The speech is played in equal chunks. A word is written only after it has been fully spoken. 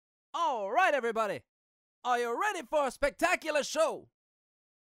All right, everybody. Are you ready for a spectacular show?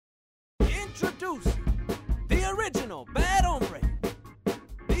 Introducing the original Bad Hombre,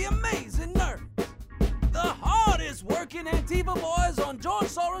 the amazing Nerds, the hardest working Antifa boys on George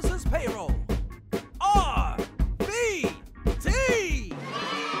Soros's payroll, RVT!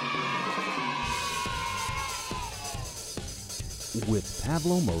 With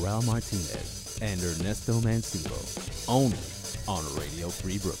Pablo Morel Martinez and Ernesto Mancebo, only on Radio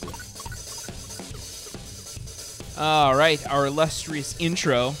Free Brooklyn. All right, our illustrious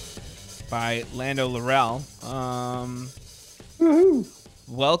intro by Lando Laurel.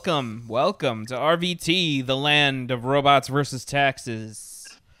 Welcome to RVT, the land of robots versus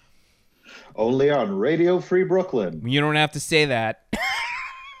taxes. Only on Radio Free Brooklyn. You don't have to say that.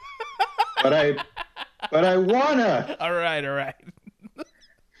 But I wanna. All right.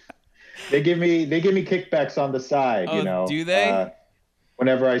 They give me kickbacks on the side, Oh, you know. do they?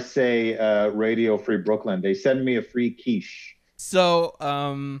 Whenever I say Radio Free Brooklyn, they send me a free quiche. So,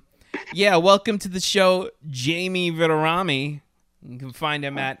 welcome to the show, Jamie Vitarami. You can find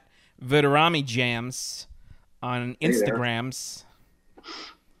him at Vitarami Jams on Instagrams.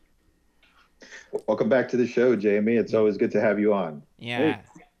 Welcome back to the show, Jamie. It's always good to have you on. Yeah. Hey,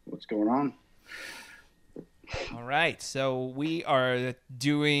 what's going on? All right, so we are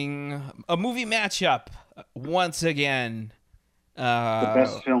doing a movie matchup once again. The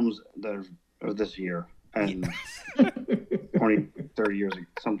best films that of this year and 20, 30 years ago,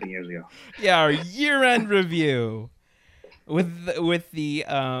 something years ago. Yeah, our year-end review with the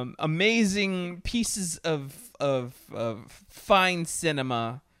amazing pieces of fine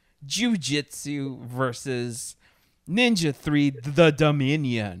cinema, Jiu-Jitsu versus Ninja 3: The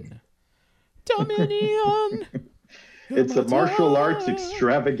Dominion. Dominion. It's a martial arts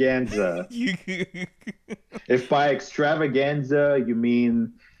extravaganza. If by extravaganza you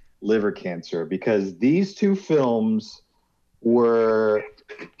mean liver cancer, because these two films were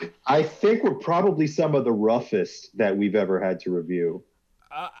probably some of the roughest that we've ever had to review.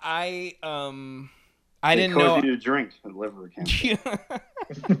 I They didn't caused know. you to drink liver cancer.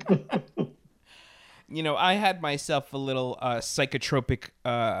 You know, I had myself a little psychotropic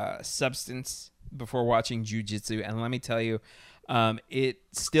substance before watching Jiu-Jitsu, and let me tell you, it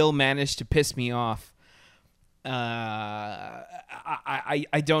still managed to piss me off. I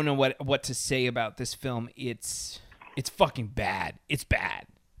don't know what to say about this film. It's fucking bad. It's bad.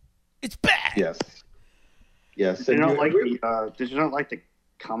 It's bad. Yes. Did you not like the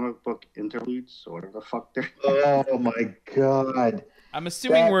comic book interludes or whatever the fuck they're? Oh my god. I'm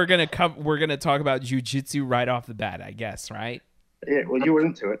assuming we're gonna talk about Jiu-Jitsu right off the bat, I guess, right? Yeah, well, you were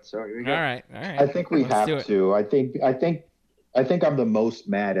into it, so here we go. All right. I think we Let's do have it. to. I think I'm the most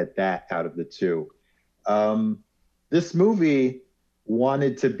mad at that out of the two. This movie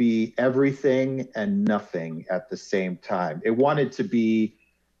wanted to be everything and nothing at the same time. It wanted to be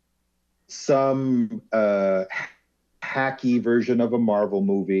some hacky version of a Marvel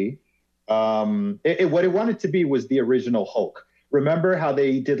movie. What it wanted to be was the original Hulk. Remember how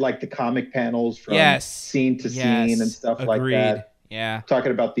they did like the comic panels from scene to scene and stuff like that? Yeah.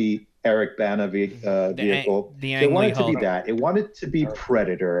 Talking about the Eric Bana vehicle. The It wanted to Ang Lee be Hulk. that. It wanted to be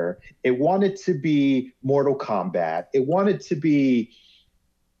Predator. It wanted to be Mortal Kombat. It wanted to be,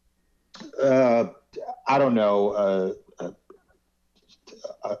 I don't know,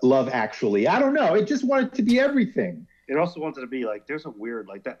 Love Actually. I don't know. It just wanted to be everything. It also wanted to be like there's a weird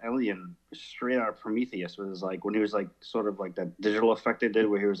like that alien straight out of Prometheus was like when he was like sort of like that digital effect they did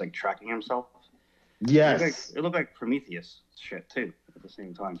where he was like tracking himself. Yes. It looked like Prometheus shit too at the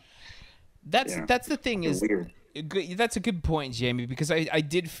same time. That's the thing It's is weird. that's a good point, Jamie, because I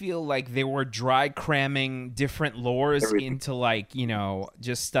did feel like they were dry cramming different lores Everything. into like, you know,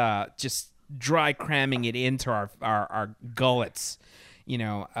 just dry cramming it into our gullets, you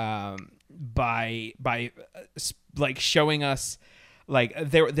know, by like showing us like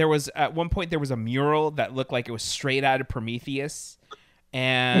there was at one point there was a mural that looked like it was straight out of Prometheus,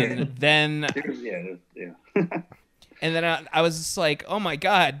 and then Yeah. and then I was just like, oh my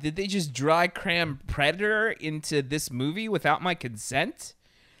god, did they just dry cram Predator into this movie without my consent?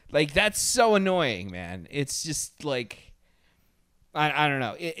 Like, that's so annoying, man. It's just like, I don't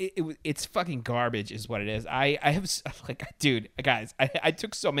know. It's fucking garbage is what it is. I have, like, dude, guys, I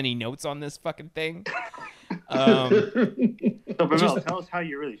took so many notes on this fucking thing. So, Pavel, tell us how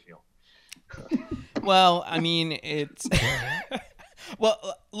you really feel. Well, I mean, it's...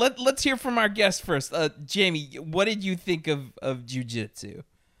 Well, let's hear from our guest first. Jamie, what did you think of Jiu-Jitsu?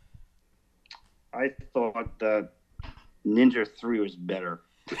 I thought that Ninja 3 was better.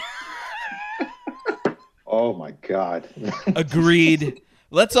 Oh my God. Agreed.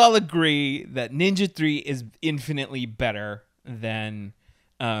 let's all agree that Ninja 3 is infinitely better than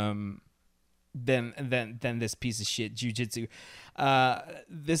this piece of shit Jiu-Jitsu.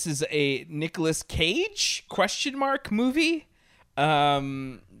 This is a Nicolas Cage ? Movie.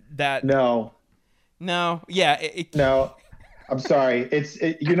 No. Yeah. No. I'm sorry.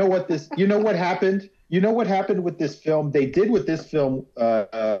 You know what happened? You know what happened with this film? They did with this film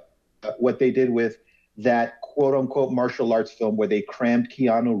what they did with that quote unquote martial arts film where they crammed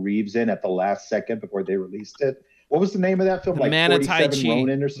Keanu Reeves in at the last second before they released it. What was the name of that film? The like Man of Tai 47 Chi.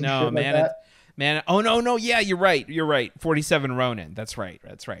 Ronin or some shit like that? Oh no. Yeah, you're right. 47 Ronin. That's right.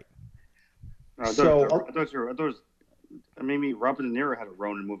 I thought maybe Robert De Niro had a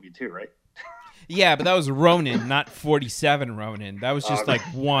Ronin movie too, right? Yeah, but that was Ronin, not 47 Ronin. That was just like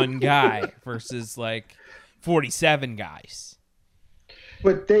one guy versus like 47 guys.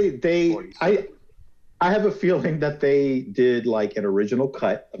 But I have a feeling that they did like an original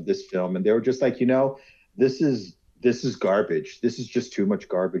cut of this film, and they were just like, this is garbage. This is just too much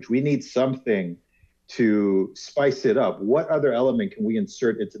garbage. We need something to spice it up. What other element can we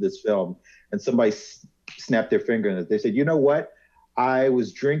insert into this film? And somebody snapped their finger and they said, you know what? I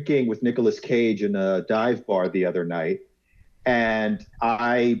was drinking with Nicolas Cage in a dive bar the other night, and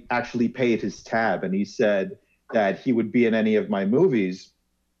I actually paid his tab, and he said that he would be in any of my movies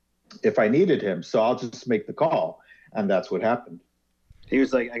if I needed him. So I'll just make the call. And that's what happened. He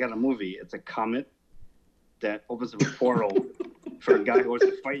was like, I got a movie. It's a comet that opens up a portal for a guy who wants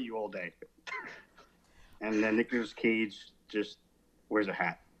to fight you all day. And then Nicolas Cage just wears a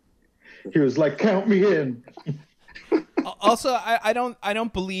hat. He was like, count me in. Also, I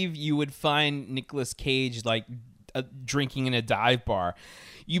don't believe you would find Nicolas Cage like drinking in a dive bar.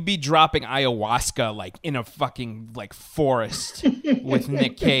 You'd be dropping ayahuasca like in a fucking like forest with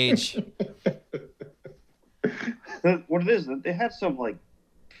Nick Cage. What it is, they had some like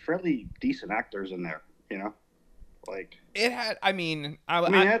fairly decent actors in there, like it had.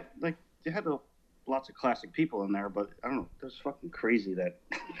 they had lots of classic people in there, but I don't know. It was fucking crazy that.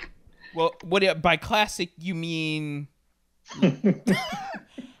 Well, by classic you mean?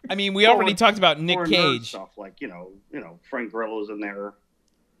 We already talked about Nick Cage stuff, like Frank Grillo's in there.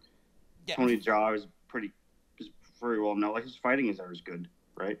 Yeah. Tony Jaa is very well known. Like his fighting is good,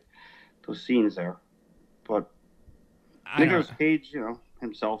 right? Those scenes there, but Nicolas Cage,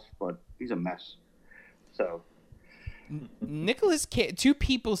 himself, but he's a mess. So Nicolas Cage. Two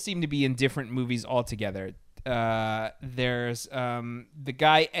people seem to be in different movies altogether. There's the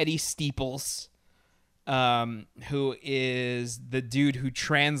guy Eddie Steeples, who is the dude who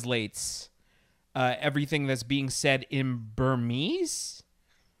translates everything that's being said in Burmese.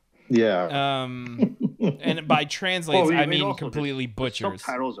 Yeah. And by translates, I mean completely butchers. The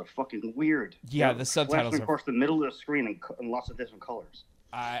subtitles are fucking weird. Yeah, the subtitles are across the middle of the screen in lots of different colors.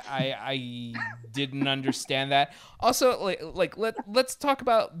 I didn't understand that. Also, let's talk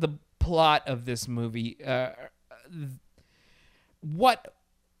about the plot of this movie. What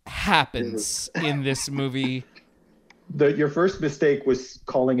happens in this movie? Your first mistake was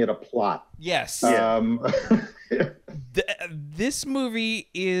calling it a plot. Yes. This movie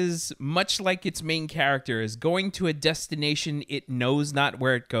is much like its main character, is going to a destination it knows not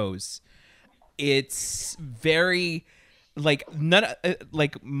where it goes. It's very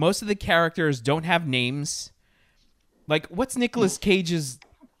most of the characters don't have names. Like, what's Nicolas Cage's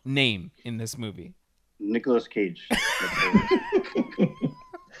name in this movie? Nicolas Cage.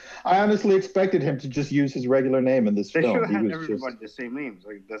 I honestly expected him to just use his regular name in this film. They should have had everybody the same names.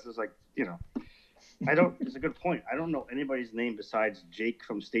 Like, this is like, it's a good point. I don't know anybody's name besides Jake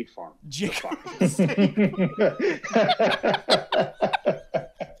from State Farm. Jake.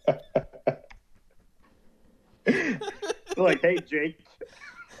 Like, hey, Jake.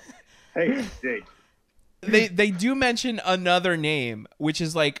 Hey, Jake. They do mention another name, which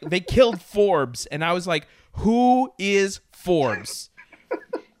is like, they killed Forbes, and I was like, who is Forbes?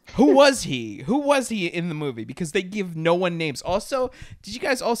 Who was he? Who was he in the movie? Because they give no one names. Also, did you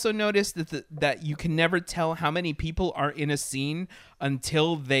guys also notice that you can never tell how many people are in a scene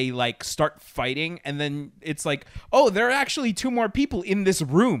until they like start fighting, and then it's like, oh, there are actually two more people in this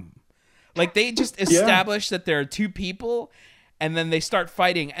room. Like, they just establish that there are two people, and then they start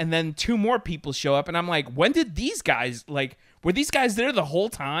fighting, and then two more people show up, and I'm like, when did these guys, like, were these guys there the whole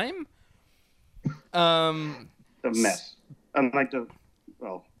time? The mess.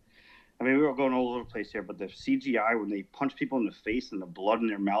 We were going all over the place here, but the CGI, when they punch people in the face and the blood in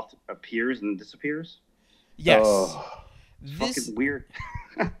their mouth appears and disappears. Yes. Fucking weird.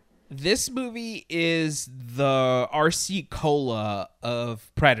 This movie is the RC Cola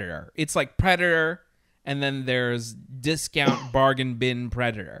of Predator. It's like Predator and then there's discount bargain bin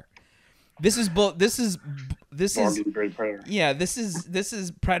Predator. This is Bargain bin Predator. yeah. This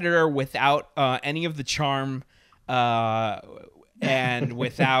is Predator without any of the charm, and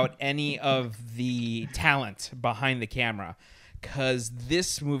without any of the talent behind the camera, because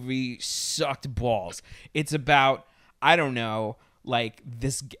this movie sucked balls. It's about, I don't know, like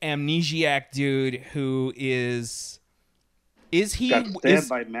this amnesiac dude who got stabbed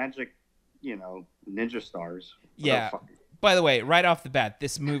by magic, ninja stars. Yeah. By the way, right off the bat,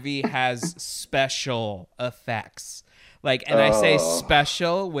 this movie has special effects. Like, and I say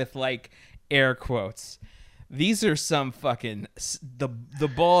special with like air quotes. These are some fucking the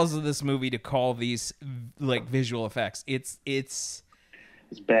balls of this movie to call these like visual effects. It's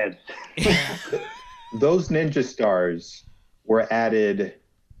bad. Those ninja stars were added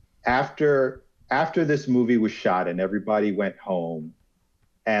after this movie was shot and everybody went home,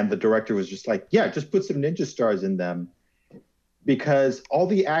 and the director was just like, yeah, just put some ninja stars in them, because all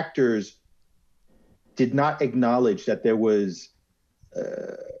the actors did not acknowledge that there was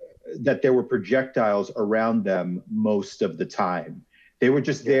that there were projectiles around them most of the time. They were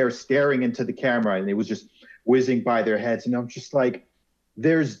just there staring into the camera, and it was just whizzing by their heads. And I'm just like,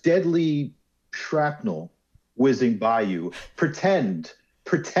 there's deadly shrapnel whizzing by you. Pretend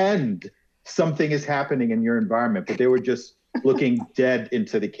something is happening in your environment, but they were just looking dead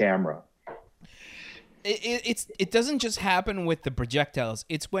into the camera. It doesn't just happen with the projectiles.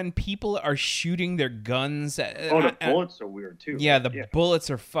 It's when people are shooting their guns. The bullets are weird too. Yeah,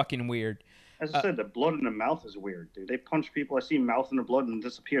 bullets are fucking weird. As I said, the blood in the mouth is weird, dude. They punch people. I see mouth in the blood and it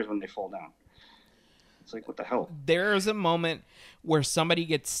disappears when they fall down. It's like, what the hell? There's a moment where somebody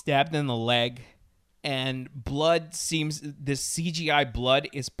gets stabbed in the leg, and this CGI blood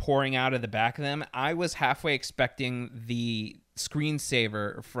is pouring out of the back of them. I was halfway expecting the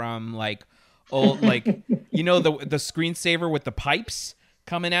screensaver from like old, like, the screensaver with the pipes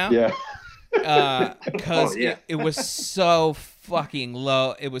coming out. Yeah. Because it was so fucking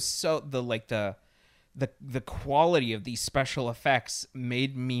low. It was so the quality of these special effects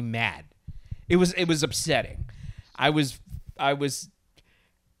made me mad. It was upsetting. I was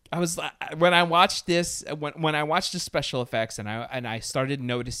when I watched this, when I watched the special effects and I started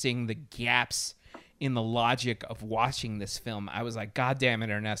noticing the gaps in the logic of watching this film, I was like, God damn it,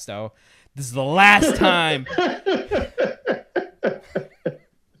 Ernesto. This is the last time.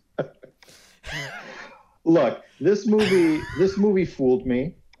 Look, this movie fooled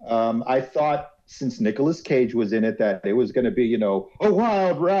me. I thought since Nicolas Cage was in it that it was going to be, a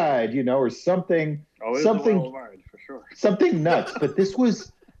wild ride, or something. Oh, it was a wild ride for sure. Something nuts. But this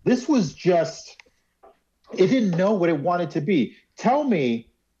was just, it didn't know what it wanted to be. Tell me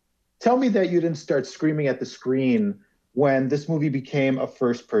that you didn't start screaming at the screen when this movie became a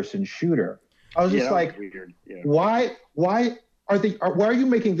first-person shooter. I was just like, weird. Yeah. Why are you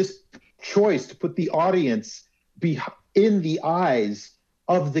making this choice to put the audience be in the eyes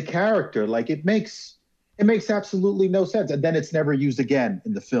of the character? Like, it makes absolutely no sense, and then it's never used again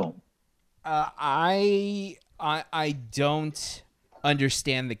in the film. I don't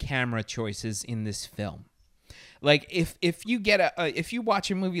understand the camera choices in this film. Like, if you watch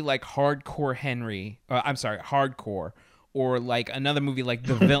a movie like Hardcore, or like another movie like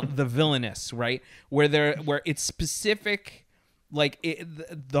The Villainous, right, where it's specific, like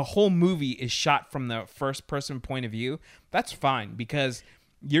the whole movie is shot from the first person point of view, that's fine, because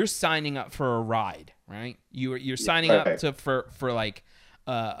you're signing up for a ride, right? You're signing up for like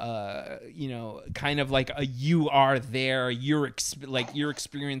kind of like you are there, you're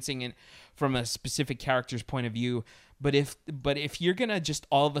experiencing it from a specific character's point of view. But if you're gonna just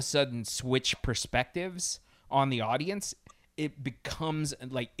all of a sudden switch perspectives on the audience, it becomes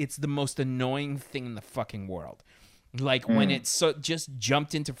like it's the most annoying thing in the fucking world. Like when it just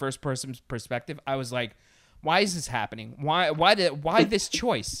jumped into first person perspective, I was like, why is this happening? Why this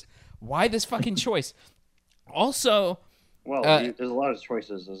choice? Why this fucking choice? Also, well, there's a lot of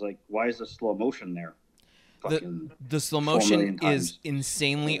choices. There's like, why is the slow motion there? The slow motion is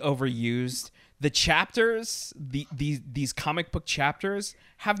insanely overused. The chapters, these comic book chapters,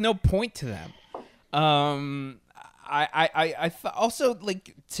 have no point to them. I also,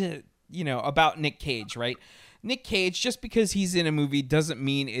 like, to about Nick Cage, right? Nick Cage, just because he's in a movie doesn't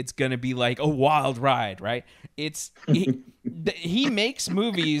mean it's gonna be like a wild ride, right? He makes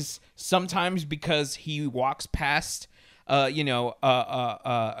movies sometimes because he walks past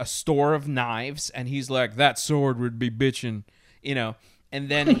a store of knives, and he's like, that sword would be bitchin', and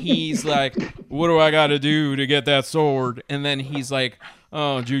then he's like, what do I gotta do to get that sword? And then he's like,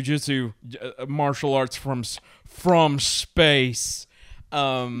 oh, jujitsu, martial arts from space.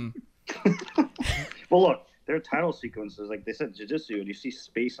 Well, look, their title sequences, like they said, jiu-jitsu, and you see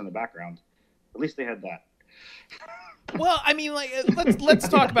space in the background. At least they had that. Well, I mean, like, let's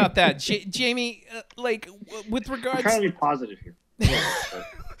talk about that, Jamie. Like, with regards, I'm trying to be positive here.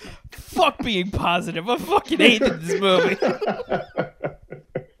 Fuck being positive. I fucking hated this movie.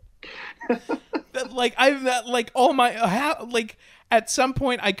 At some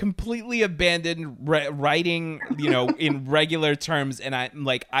point I completely abandoned writing, in regular terms, and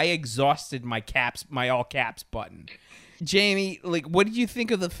I exhausted my all caps button. Jamie, like, what did you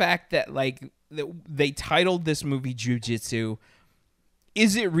think of the fact that they titled this movie Jiu-Jitsu?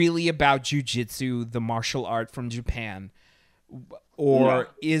 Is it really about Jiu-Jitsu, the martial art from Japan? Or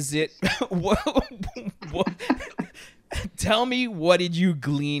is it what, tell me, what did you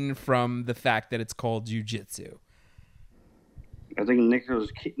glean from the fact that it's called Jiu-Jitsu? I think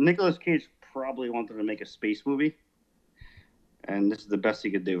Nicolas Cage probably wanted to make a space movie, and this is the best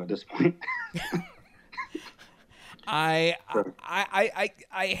he could do at this point. I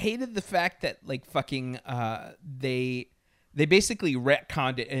hated the fact that they basically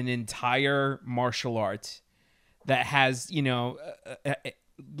retconned an entire martial art that has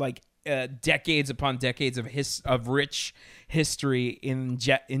decades upon decades of rich history in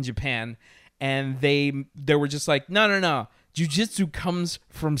Japan, and they were just like, no, Jiu-Jitsu comes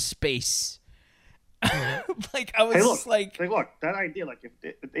from space. Look, that idea, like if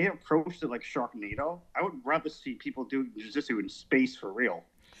they approached it like Sharknado, I would rather see people do Jiu-Jitsu in space for real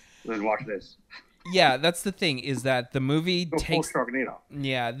than watch this. Yeah, that's the thing, is that the movie takes Sharknado.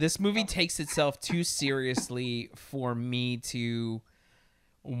 Yeah, this movie takes itself too seriously for me to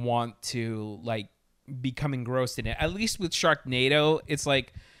want to become engrossed in it. At least with Sharknado, it's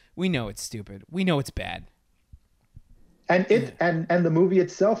like, we know it's stupid. We know it's bad. And and the movie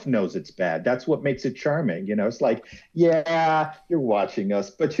itself knows it's bad. That's what makes it charming. It's like, yeah, you're watching us,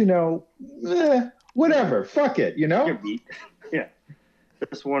 but whatever, fuck it, Yeah.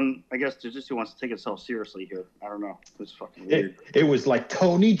 This one, I guess, Jiu-Jitsu wants to take itself seriously here. I don't know. It's fucking weird. It was like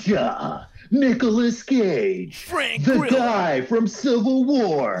Tony Jaa, Nicolas Cage, Frank the Grillo, guy from Civil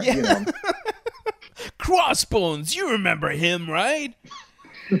War. Yeah. Crossbones, you remember him, right?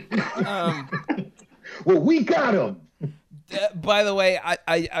 Well, we got him. By the way,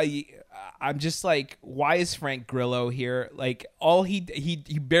 I'm just like, why is Frank Grillo here? Like,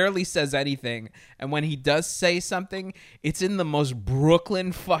 he barely says anything, and when he does say something, it's in the most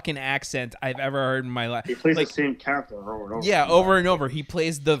Brooklyn fucking accent I've ever heard in my life. He plays the same character over and over. Yeah, over and over. He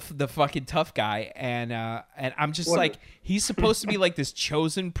plays the fucking tough guy, and I'm just like, he's supposed to be like this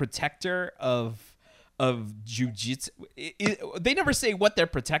chosen protector of jiu-jitsu. They never say what they're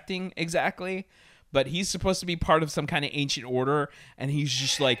protecting exactly, but he's supposed to be part of some kind of ancient order, and he's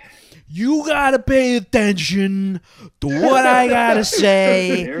just like, you gotta pay attention to what I gotta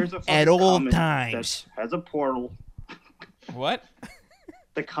say at all times. That has a portal. What?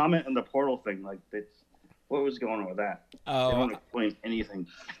 The comment and the portal thing, what was going on with that? Oh, they don't explain anything.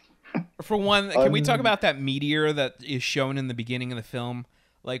 For one, can we talk about that meteor that is shown in the beginning of the film?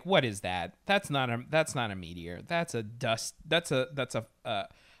 Like, what is that? That's not a meteor. That's a dust. That's a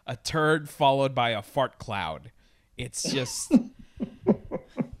turd followed by a fart cloud. It's just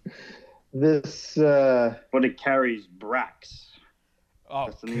this. But it carries Brax. Oh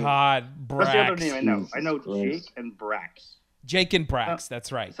God, Brax. That's the other name I know. I know Jake and Brax. Jake and Brax.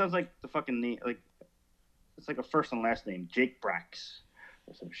 That's right. It sounds like the fucking name. Like, it's like a first and last name, Jake Brax,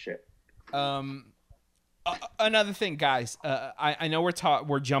 or some shit. Another thing, guys. I know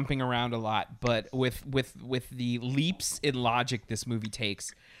we're jumping around a lot, but with the leaps in logic this movie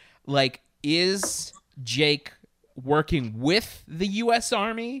takes, like, is Jake working with the U.S.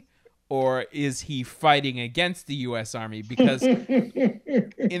 Army, or is he fighting against the U.S. Army? Because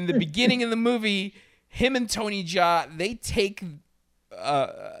in the beginning of the movie, him and Tony Jaa, they take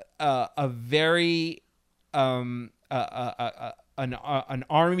a very an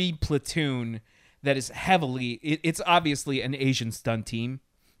army platoon that is heavily, it's obviously an Asian stunt team,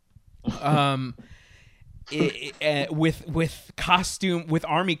 with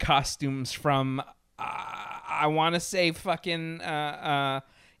army costumes from I want to say fucking a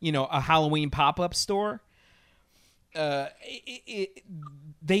Halloween pop-up store. They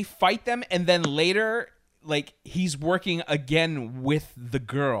fight them, and then later, like, he's working again with the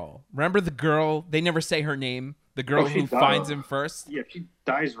girl. Remember the girl? They never say her name. The girl who finds him first. Yeah, she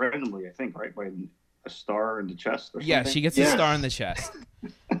dies randomly, I think, right? By a star in the chest or something. Yeah, she gets a star in the chest.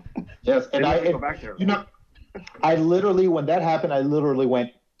 Yes, and go back there. I literally, when that happened, I literally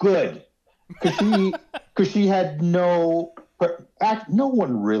went, good. Because she had no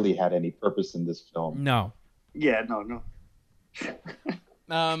one really had any purpose in this film. No. Yeah, no.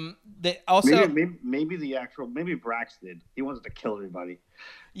 They also maybe Brax did. He wanted to kill everybody.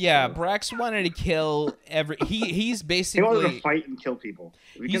 Yeah, Brax wanted to kill he's basically he wanted to fight and kill people.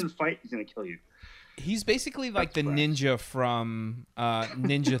 If he doesn't fight, he's gonna kill you. He's basically like the ninja from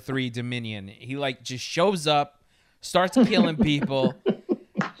Ninja 3 Dominion. He like just shows up, starts killing people,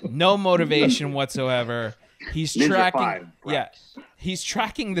 no motivation whatsoever. He's Ninja tracking 5, he's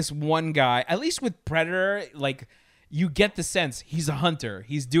tracking this one guy. At least with Predator, like you get the sense he's a hunter.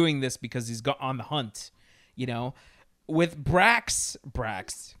 He's doing this because he's on the hunt, you know. With Brax,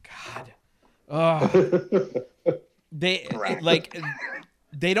 God,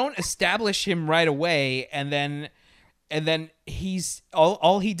 they don't establish him right away, and then he's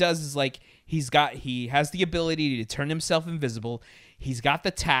all he does is like he has the ability to turn himself invisible. He's got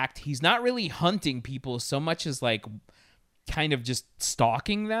the tact. He's not really hunting people so much as like kind of just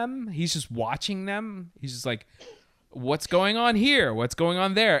stalking them. He's just watching them. He's just like, what's going on here? What's going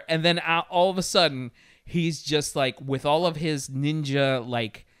on there? And then all of a sudden, he's just like, with all of his ninja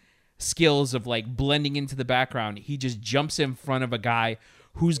like skills of like blending into the background, he just jumps in front of a guy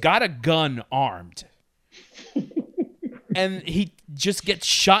who's got a gun armed. And he just gets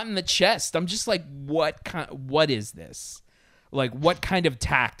shot in the chest. I'm just like, what is this? Like, what kind of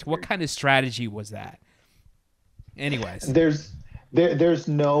tact? What kind of strategy was that? Anyways, there's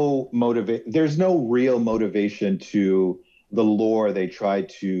no there's no real motivation to the lore they try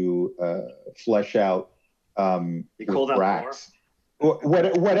to flesh out. You call that Brax,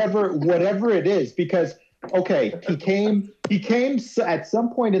 whatever it is, because he came at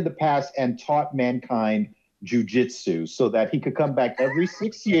some point in the past and taught mankind jujitsu so that he could come back every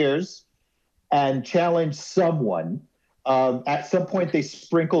 6 years and challenge someone. At some point, they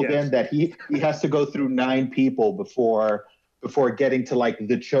sprinkled in that he has to go through 9 people before getting to like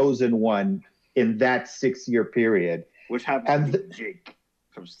the chosen one in that 6-year period, which happens to be Jake.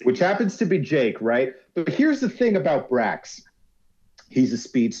 Which happens to be Jake, right? But here's the thing about Brax: he's a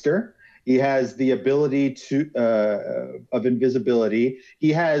speedster. He has the ability of invisibility. He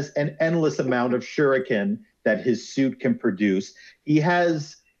has an endless amount of shuriken that his suit can produce. He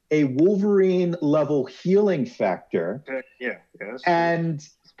has a Wolverine level healing factor. And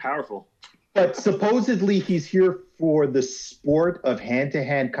it's powerful. But supposedly he's here for the sport of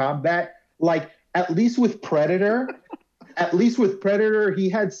hand-to-hand combat. Like, at least with Predator, he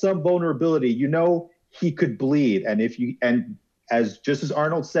had some vulnerability. You know, he could bleed, and as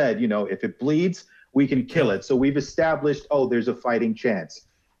Arnold said, you know, if it bleeds, we can kill it. So we've established, there's a fighting chance.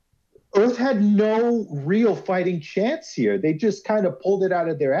 Earth had no real fighting chance here. They just kind of pulled it out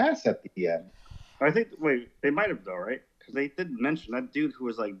of their ass at the end. I think, they might have though, right? Because they did mention that dude who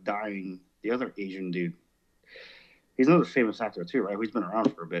was like dying, the other Asian dude. He's another famous actor too, right? He's been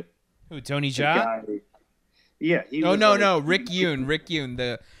around for a bit. Who, Tony Jaa? Yeah. No, Rick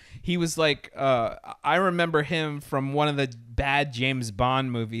Yoon. He was like, I remember him from one of the bad James Bond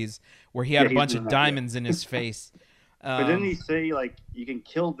movies where he had a bunch of diamonds in his face. But didn't he say like you can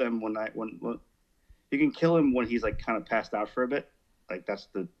kill them when you can kill him when he's like kind of passed out for a bit? Like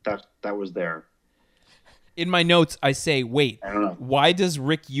that was there. In my notes, I say, wait, I don't know. Why does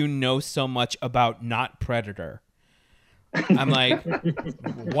Rick Yoon know so much about not Predator? I'm like,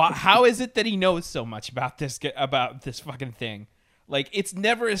 how is it that he knows so much about this fucking thing? Like, it's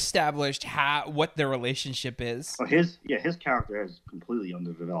never established what their relationship is. Well, his character is completely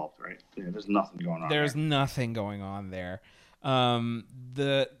underdeveloped, right? Yeah, there's nothing going on. There's nothing going on there.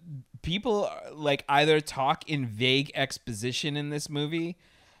 The people like either talk in vague exposition in this movie,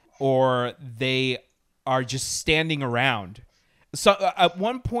 or they are just standing around. So at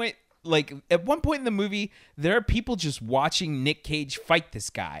one point in the movie, there are people just watching Nick Cage fight this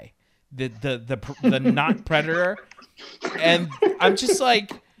guy, the not Predator, and I'm just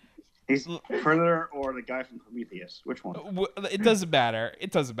like, he's Predator or the guy from Prometheus. Which one? It doesn't matter.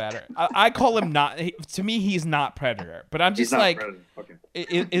 I call him not. To me, he's not Predator. But I'm just like, okay.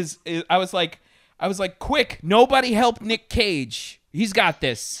 I was like, quick! Nobody help Nick Cage. He's got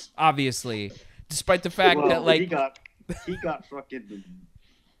this, obviously. Despite the fact that like he got fucking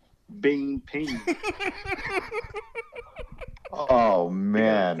Bane pain. Oh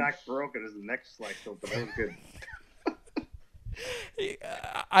man! Zach broke his neck sliced open. That was good.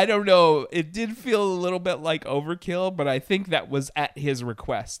 I don't know. It did feel a little bit like overkill, but I think that was at his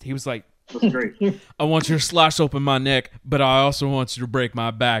request. He was like, "That's great. I want you to slash open my neck, but I also want you to break my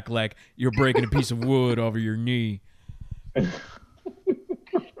back like you're breaking a piece of wood over your knee."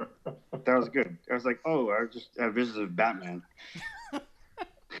 That was good. I was like, I just had visions of Batman.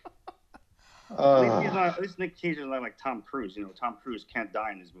 At least Nick Cage is not like Tom Cruise. You know, Tom Cruise can't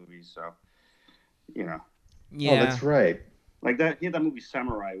die in his movies, so you know. Yeah, that's right. Like that, he had that movie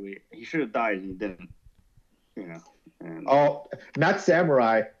Samurai. He should have died and he didn't. You know. And, not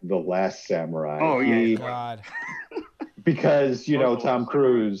Samurai, The Last Samurai. Oh yeah, God. Because Tom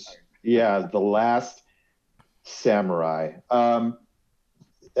Cruise. Yeah, The Last Samurai. Don't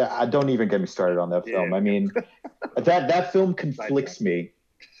even get me started on that film. I mean, that film conflicts me.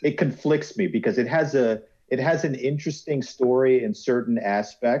 It conflicts me because it has an interesting story in certain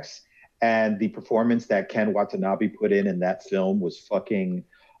aspects, and the performance that Ken Watanabe put in that film was fucking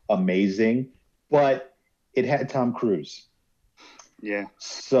amazing. But it had Tom Cruise. Yeah.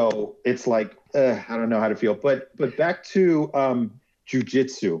 So it's like I don't know how to feel. But back to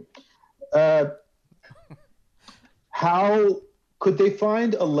jiu-jitsu. How could they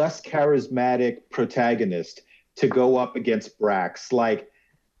find a less charismatic protagonist to go up against Brax? Like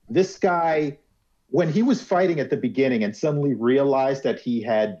this guy, when he was fighting at the beginning and suddenly realized that he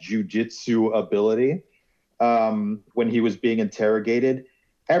had jiu-jitsu ability when he was being interrogated,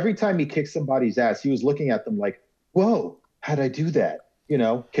 every time he kicked somebody's ass, he was looking at them like, whoa, how'd I do that?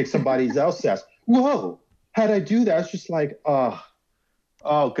 Kick somebody else's ass. Whoa, how'd I do that? It's just like, oh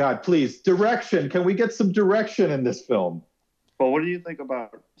God, please, direction. Can we get some direction in this film? Well, what do you think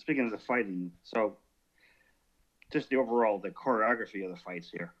about, speaking of the fighting, so just the choreography of the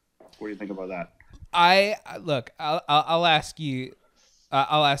fights here? What do you think about that? I'll ask you,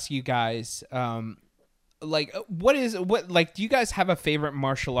 guys, do you guys have a favorite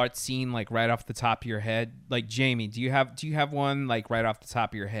martial arts scene, like right off the top of your head? Like Jamie, do you have one like right off the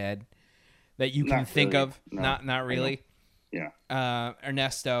top of your head that you can think of? No. Not really. Yeah.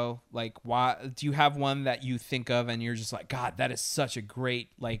 Ernesto, like, why do you have one that you think of and you're just like, God, that is such a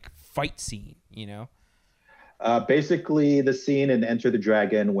great like fight scene, Basically, the scene in Enter the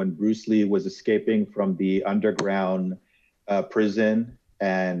Dragon when Bruce Lee was escaping from the underground prison,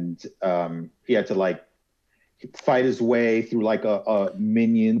 and he had to like fight his way through like a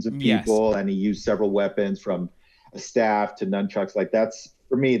minions of people, and he used several weapons from a staff to nunchucks. Like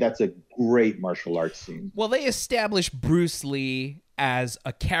for me, that's a great martial arts scene. Well, they established Bruce Lee as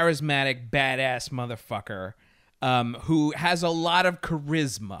a charismatic, badass motherfucker who has a lot of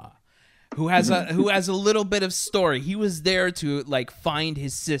charisma, who has a little bit of story. He was there to like find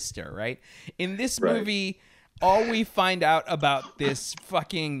his sister, right? In this movie, all we find out about this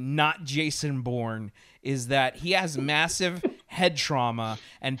fucking not Jason Bourne is that he has massive head trauma,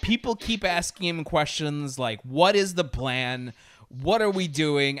 and people keep asking him questions like, what is the plan? What are we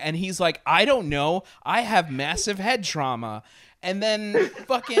doing? And he's like, I don't know. I have massive head trauma. And then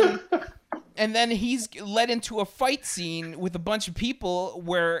he's led into a fight scene with a bunch of people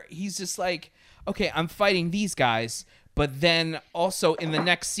where he's just like, okay, I'm fighting these guys, but then also in the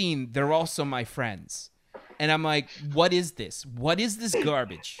next scene, they're also my friends. And I'm like, what is this? What is this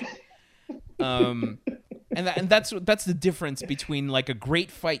garbage? And that's the difference between like a great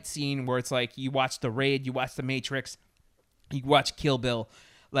fight scene where it's like you watch The Raid, you watch The Matrix, you watch Kill Bill,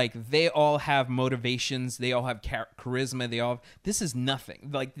 like they all have motivations, they all have charisma, this is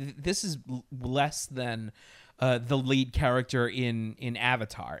nothing. Like this is less than the lead character in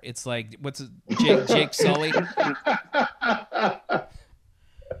Avatar. It's like Jake Sully.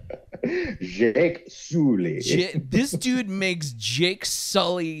 Jake Sully. This dude makes Jake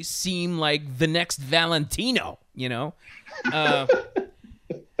Sully seem like the next Valentino,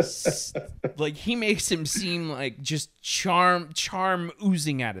 like he makes him seem like just charm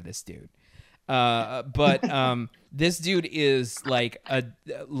oozing out of this dude. But this dude is like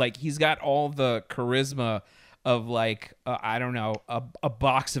he's got all the charisma of like I don't know, a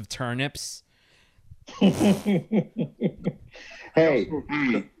box of turnips. Hey,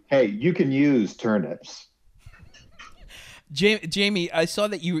 you can use turnips. Jamie, I saw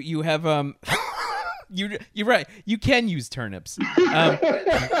that you have you're right. You can use turnips.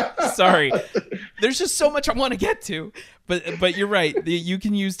 Sorry, there's just so much I want to get to, but you're right. You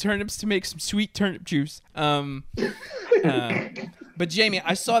can use turnips to make some sweet turnip juice. But Jamie,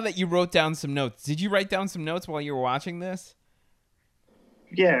 I saw that you wrote down some notes. Did you write down some notes while you were watching this?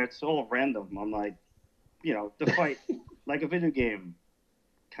 Yeah, it's all random. I'm like, the fight like a video game,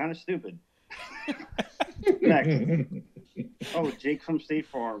 kind of stupid. Next. Oh, Jake from State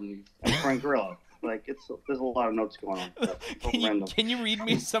Farm and Frank Grillo. Like there's a lot of notes going on. Can you read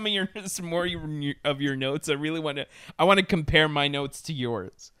me some more of your notes? I want to compare my notes to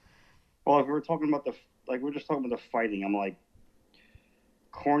yours. Well, if we're talking about we're just talking about the fighting, I'm like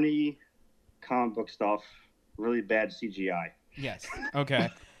corny comic book stuff, really bad CGI. Yes. Okay.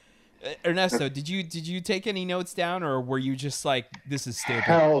 Ernesto, did you take any notes down, or were you just like, this is stupid?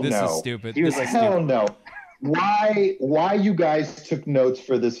 Hell this no. is stupid. He was like, hell no. Why you guys took notes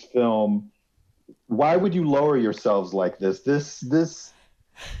for this film Why would you lower yourselves like this? This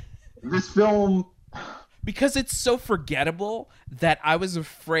film. Because it's so forgettable that I was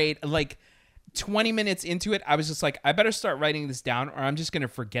afraid, like 20 minutes into it, I was just like, I better start writing this down or I'm just going to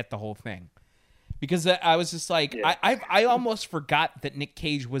forget the whole thing. Because I was just like, I almost forgot that Nick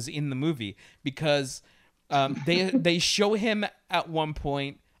Cage was in the movie because they show him at one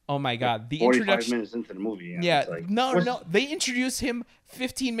point. Oh my God. The 45 introduction minutes into the movie. Yeah. Like, no. They introduce him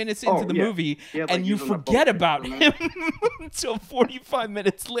 15 minutes into the movie and you he's on the forget boat about for a him until 45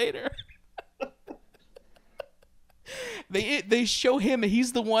 minutes later. They show him.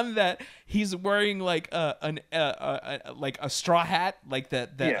 He's the one that he's wearing like a straw hat, like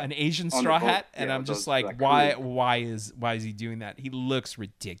an Asian straw hat, and I'm just like, why is he doing that? He looks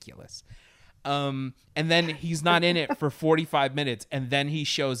ridiculous. And then he's not in it for 45 minutes, and then he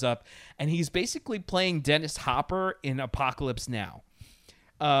shows up, and he's basically playing Dennis Hopper in Apocalypse Now.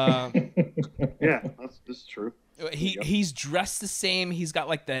 Yeah, that's true. He's dressed the same. He's got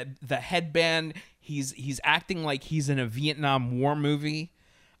like the headband. He's acting like he's in a Vietnam War movie.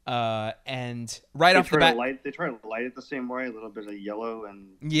 And right off the bat, they try to light it the same way, a little bit of yellow and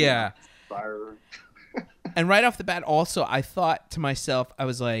fire. And right off the bat, also, I thought to myself, I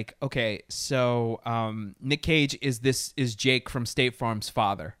was like, okay, so Nick Cage is Jake from State Farm's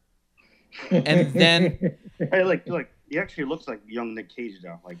father, and then like he actually looks like young Nick Cage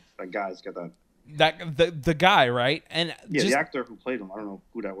now. Like that guy's got the guy, right? And the actor who played him, I don't know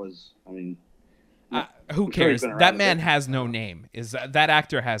who that was. I mean, who cares? That man has no name. That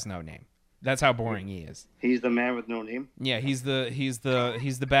actor has no name. That's how boring he is. He's the man with no name. Yeah, he's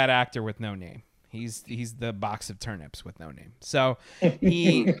the bad actor with no name. He's the box of turnips with no name. So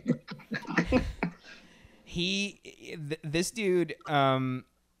this dude,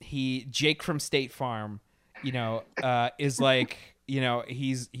 Jake from State Farm, is like,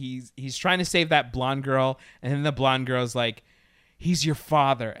 he's trying to save that blonde girl, and then the blonde girl's like, he's your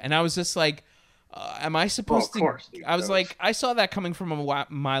father, and I was just like, am I supposed to? Of course, I was like, I saw that coming from a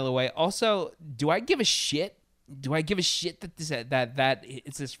mile away. Also, do I give a shit? Do I give a shit that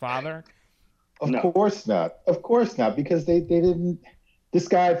it's his father? Of course not. Of course not, because they didn't. This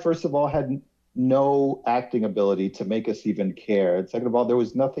guy, first of all, had no acting ability to make us even care. And second of all, there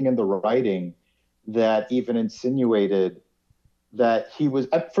was nothing in the writing that even insinuated that he was.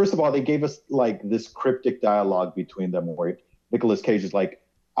 First of all, they gave us like this cryptic dialogue between them where Nicolas Cage is like,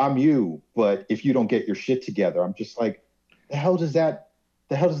 "I'm you, but if you don't get your shit together," I'm just like, the hell does that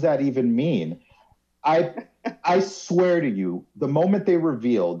even mean? I swear to you, the moment they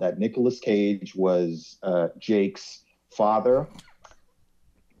revealed that Nicolas Cage was Jake's father,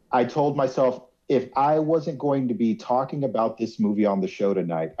 I told myself, if I wasn't going to be talking about this movie on the show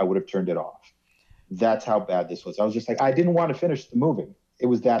tonight, I would have turned it off. That's how bad this was. I was just like, I didn't want to finish the movie. It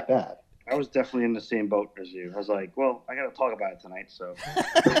was that bad. I was definitely in the same boat as you. I was like, well, I got to talk about it tonight, so.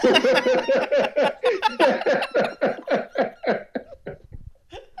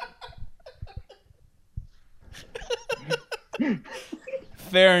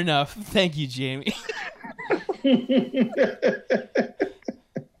 Fair enough. Thank you, Jamie.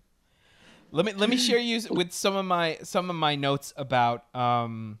 Let me share you with some of my notes about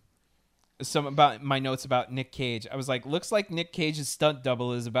Nick Cage. I was like, looks like Nick Cage's stunt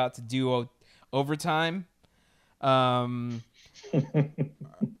double is about to do overtime.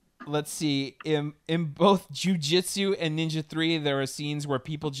 Let's see. In both Jiu-Jitsu and Ninja 3, there are scenes where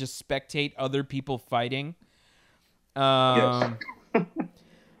people just spectate other people fighting. Yes.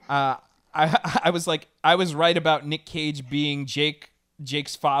 I was like, I was right about Nick Cage being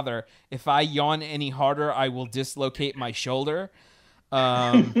Jake's father. If I yawn any harder, I will dislocate my shoulder.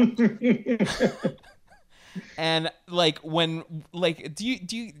 And like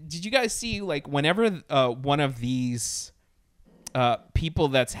did you guys see like whenever one of these people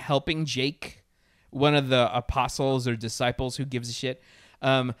that's helping Jake, one of the apostles or disciples who gives a shit,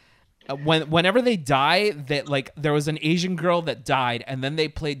 whenever they die, that like there was an Asian girl that died, and then they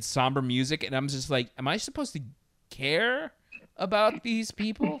played somber music, and I'm just like, am I supposed to care about these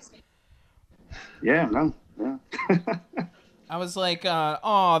people? Yeah, no, yeah. I was like,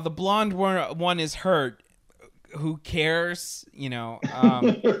 oh, the blonde one is hurt. Who cares?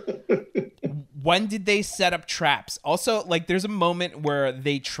 When did they set up traps? Also, like, there's a moment where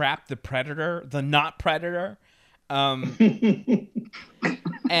they trap the predator, the not predator.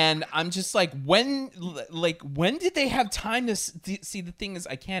 And I'm just like, when did they have time to see? The thing is,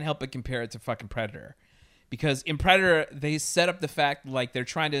 I can't help but compare it to fucking Predator, because in Predator they set up the fact like they're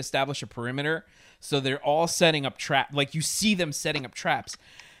trying to establish a perimeter, so they're all setting up traps. Like, you see them setting up traps.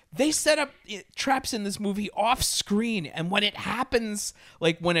 They set up traps in this movie off screen, and when it happens,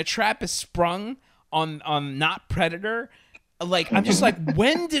 like when a trap is sprung on not Predator. Like, I'm just like,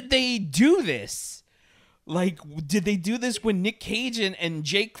 when did they do this? Like, did they do this when Nick Cage and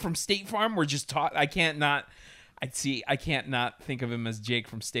Jake from State Farm were just taught? I can't not think of him as Jake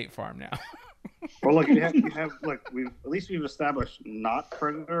from State Farm now. Well, look, you have look. We've established not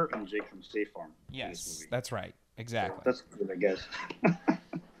Predator and Jake from State Farm. Yes, that's right. Exactly. So that's good, I guess.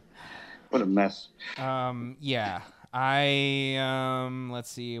 What a mess. Yeah. Let's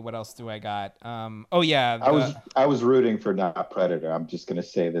see, what else do I got? Oh yeah. I was rooting for not Predator. I'm just gonna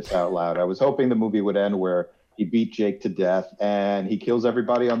say this out loud. I was hoping the movie would end where he beat Jake to death and he kills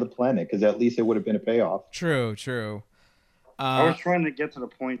everybody on the planet, because at least it would have been a payoff. True. I was trying to get to the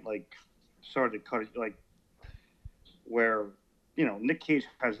point, like, sorry to cut it, like, where, you know, Nick Cage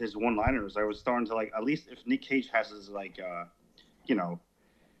has his one-liners. I was starting to, like, at least if Nick Cage has his, like, you know,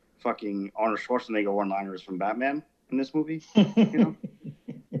 fucking Arnold Schwarzenegger one-liners from Batman in this movie, you know?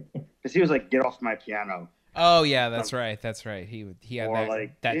 Because he was like, "Get off my piano." Oh yeah, that's right. He had or that,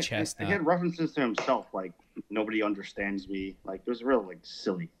 like, that chest. He had references to himself, like, "Nobody understands me." Like, it was real, like,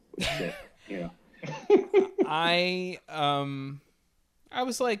 silly shit, you know? I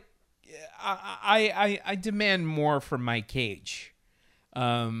was like, I demand more from Mike Cage.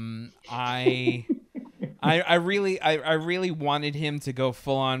 I really wanted him to go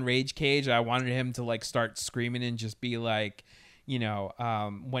full on Rage Cage. I wanted him to, like, start screaming and just be like, you know,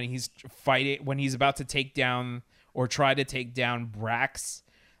 when he's about to take down or try to take down Brax,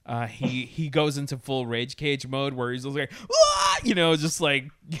 he goes into full Rage Cage mode where he's just like, "Ah!" You know, just like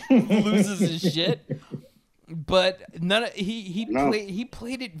loses his shit. But he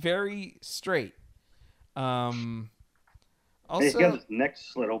played it very straight. Also, he got his neck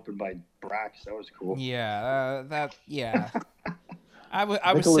slit open by Brax. That was cool. Yeah,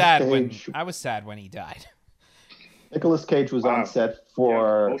 I was sad when he died. Nicolas Cage was on set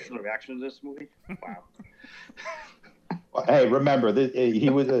for emotional reaction to this movie. Wow. Hey, remember he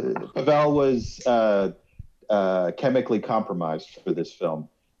was Pavel was chemically compromised for this film.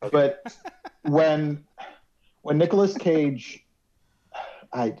 Okay. But when Nicolas Cage,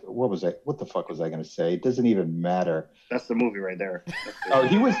 what the fuck was I going to say? It doesn't even matter. That's the movie right there.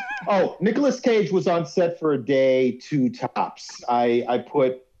 Nicolas Cage was on set for a day, 2 tops. I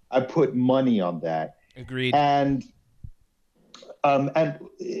put money on that. Agreed. And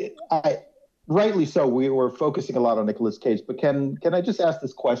rightly so. We were focusing a lot on Nicolas Cage, but can I just ask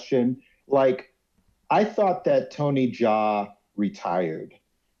this question? Like, I thought that Tony Jaa retired,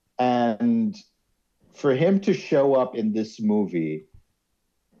 and for him to show up in this movie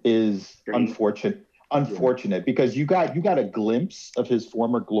is unfortunate because you got a glimpse of his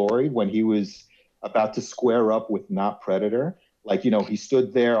former glory when he was about to square up with not Predator. Like, you know, he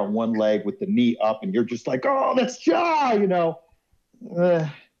stood there on one leg with the knee up, and you're just like, "Oh, that's Jaa," you know.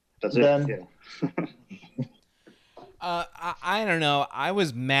 That's it. Yeah. I don't know. I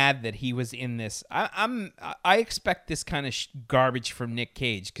was mad that he was in this. I expect this kind of garbage from Nick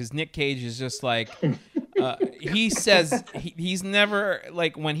Cage, because Nick Cage is just like, he says he's never,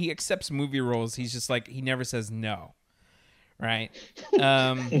 like, when he accepts movie roles, he's just like, he never says no, right?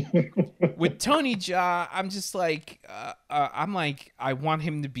 With Tony Jaa, I'm just like, I want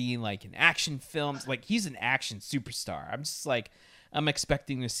him to be like in action films. Like, he's an action superstar. I'm just like, I'm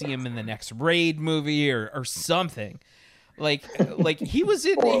expecting to see him in the next Raid movie or something. Like he was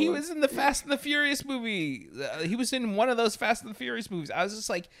in the Fast and the Furious movie. He was in one of those Fast and the Furious movies. I was just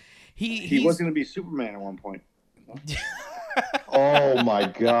like, he was going to be Superman at one point. Oh my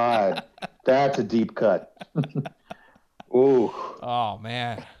God, that's a deep cut. Ooh. Oh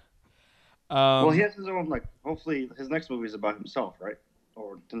man. Well, he has his own, like, hopefully his next movie is about himself, right?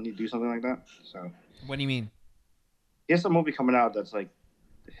 Or didn't he do something like that? So. What do you mean? He has a movie coming out that's like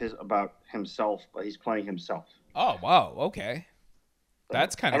about himself, but he's playing himself. Oh wow, okay,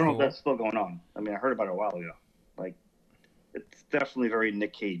 that's kind of cool. I don't know if that's still going on. I mean, I heard about it a while ago. Like, it's definitely very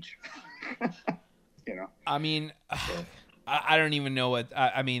Nick Cage. You know. I mean, I don't even know what.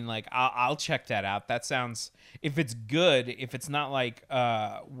 I mean, like, I'll check that out. That sounds, if it's good, if it's not like,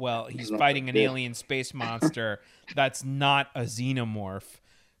 well, he's fighting an alien space monster that's not a xenomorph.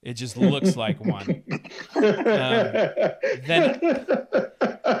 It just looks like one. Then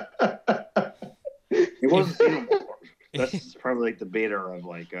it was a xenomorph. That's probably like the beta of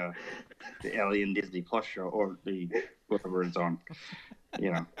like the Alien Disney Plus show, or the whatever it's on.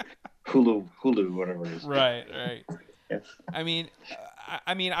 You know, Hulu, whatever it is. Right. Yes. I mean,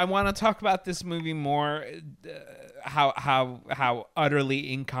 I want to talk about this movie more. How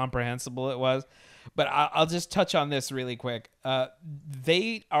utterly incomprehensible it was. But I'll just touch on this really quick.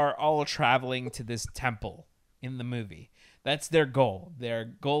 They are all traveling to this temple in the movie. That's their goal. Their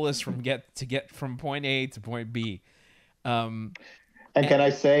goal is to get from point A to point B. And can I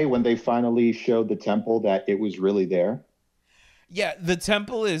say, when they finally showed the temple, that it was really there? Yeah, the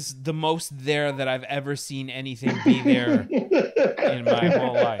temple is the most there that I've ever seen anything be there in my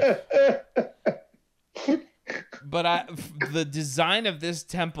whole life. But the design of this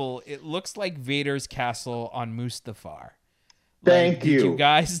temple, it looks like Vader's castle on Mustafar. Thank you. Did you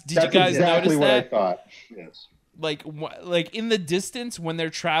guys exactly notice what that? I thought. Yes. Like in the distance when they're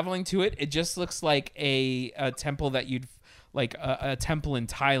traveling to it, it just looks like a temple that you'd like a temple in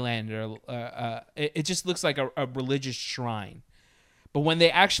Thailand, or it just looks like a religious shrine. But when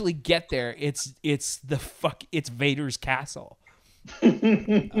they actually get there, it's Vader's castle.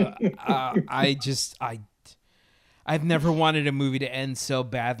 I've never wanted a movie to end so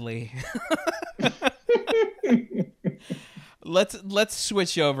badly. Let's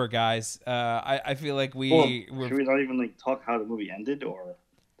switch over, guys. I feel like should we not even like talk how the movie ended, or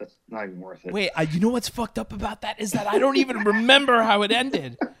that's not even worth it? Wait, you know what's fucked up about that is that I don't even remember how it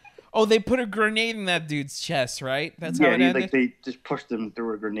ended. Oh, they put a grenade in that dude's chest, right? That's how it ended. Like they just pushed him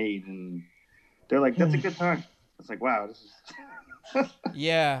through a grenade, and they're like, "That's a good time." It's like, wow, this is.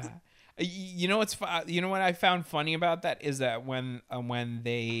 Yeah, you know what I found funny about that is that when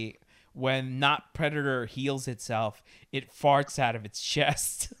not Predator heals itself, it farts out of its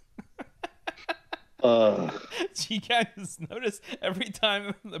chest. Do you guys notice every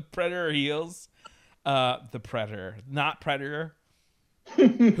time the Predator heals, the Predator, not Predator,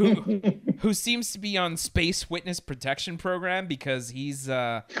 who seems to be on Space Witness Protection Program because his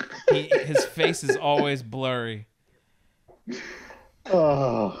face is always blurry.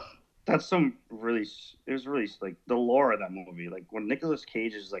 That's it was really like the lore of that movie. Like when Nicolas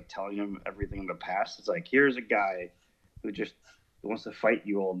Cage is like telling him everything in the past, it's like, here's a guy who just wants to fight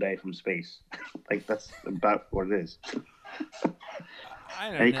you all day from space. Like that's about what it is.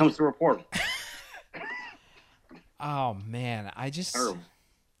 And he comes to report. Oh man, I just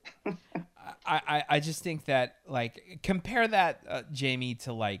I just think that, like, compare that Jamie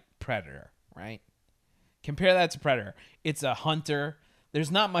to like Predator, right? Compare that to Predator. It's a hunter.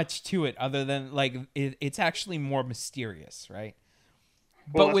 There's not much to it other than like it's actually more mysterious, right?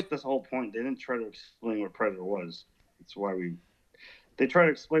 Well, but with this whole point, they didn't try to explain what Predator was. That's why they try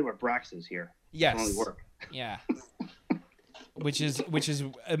to explain what Brax is here. Yes. It only work. Yeah. which is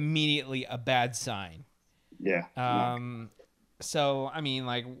immediately a bad sign. Yeah. So I mean,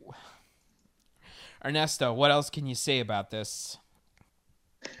 like, Ernesto, what else can you say about this?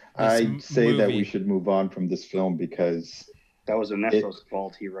 I say that we should move on from this film because that was Ernesto's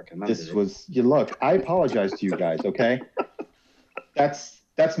fault. He recommended it. Look, I apologize to you guys. Okay, that's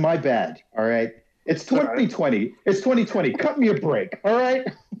my bad. All right, it's 2020. Right. It's 2020. Cut me a break. All right.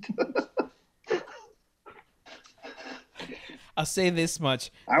 I'll say this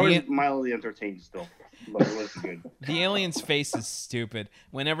much: I was mildly entertained still. But it was good. The alien's face is stupid.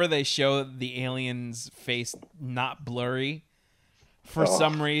 Whenever they show the alien's face not blurry, for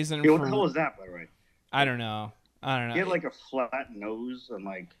some reason. What the hell was that, by the way? I don't know. He had like a flat nose, and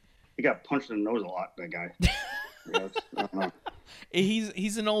like he got punched in the nose a lot. That guy. I don't know.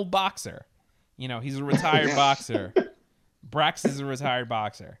 He's an old boxer. You know, he's a retired boxer. Brax is a retired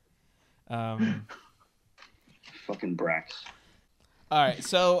boxer. Fucking Brax. All right,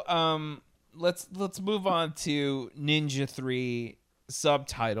 so let's move on to Ninja 3,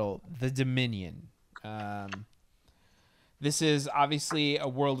 subtitle The Dominion. This is obviously a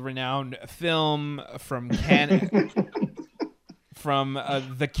world-renowned film from the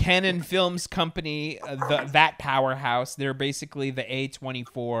Cannon Films Company, that powerhouse. They're basically the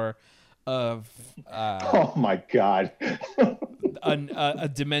A24 of oh my god, a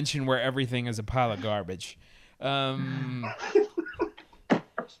dimension where everything is a pile of garbage.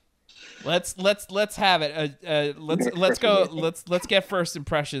 Let's have it. Let's go. Let's get first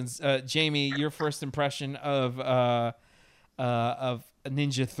impressions. Jamie, your first impression of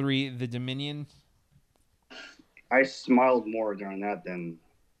Ninja 3: The Dominion. I smiled more during that than.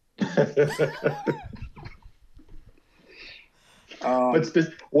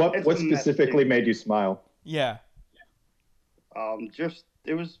 What specifically made you smile? Yeah. Just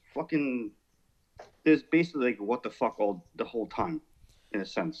it was fucking. It was basically like what the fuck the whole time, in a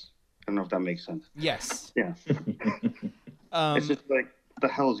sense. I don't know if that makes sense. Yes. Yeah. It's just like, what the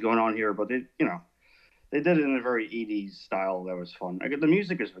hell is going on here? But they did it in a very 80s style that was fun. The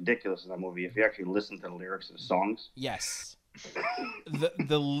music is ridiculous in that movie if you actually listen to the lyrics of the songs. Yes.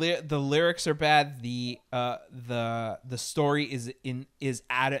 the lyrics are bad. The story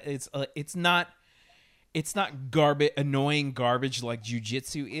it's not annoying garbage like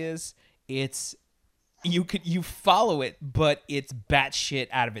Jiu-Jitsu is. It's you follow it, but it's batshit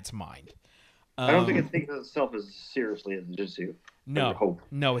out of its mind. I don't think it takes itself as seriously as Ninjutsu.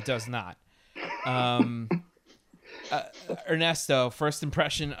 No, it does not. Ernesto, first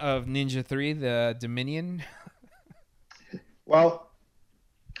impression of Ninja 3, the Dominion? Well,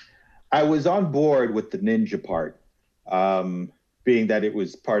 I was on board with the ninja part, being that it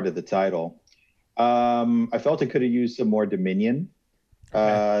was part of the title. I felt it could have used some more Dominion.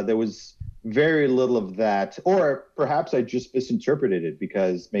 Okay. There was very little of that, or perhaps I just misinterpreted it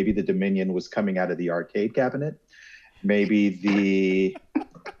because maybe the Dominion was coming out of the arcade cabinet. Maybe the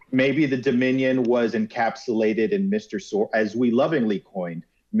Dominion was encapsulated in Mr. Sword, as we lovingly coined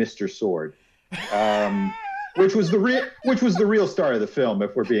Mr. Sword, which was the real star of the film,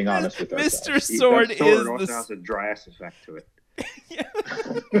 if we're being honest with ourselves. Mr. Sword is also has a dry ass effect to it.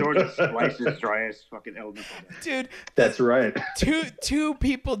 Sword slices dry ass fucking elements. Dude, that's right. Two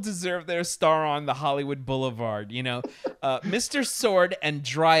people deserve their star on the Hollywood Boulevard. You know, Mr. Sword and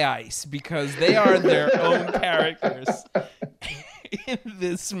Dry Ice, because they are their own characters in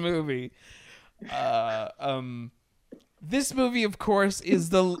this movie. This movie, of course, is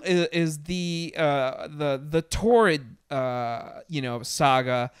the torrid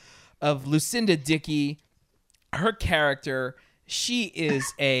saga of Lucinda Dickey. Her character, she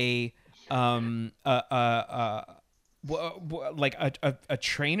is a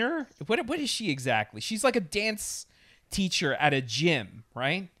trainer. What is she exactly? She's like a dance teacher at a gym,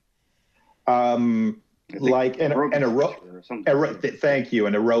 right? Thank you,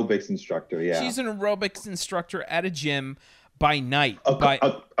 an aerobics instructor. Yeah, she's an aerobics instructor at a gym by night.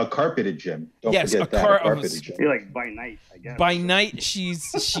 A carpeted gym. Don't forget that. A carpeted gym. Like by night, I guess. By night,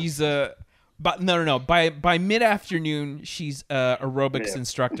 she's a. But no. By mid-afternoon, she's a aerobics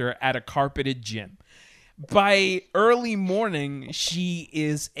instructor at a carpeted gym. By early morning, she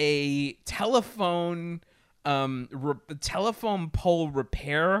is a telephone pole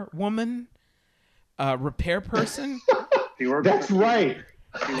repair woman, repair person. That's right.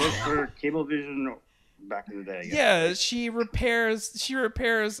 She worked for Cablevision back in the day. Yeah, she repairs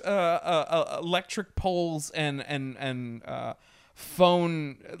electric poles and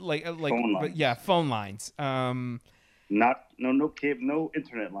phone phone lines. No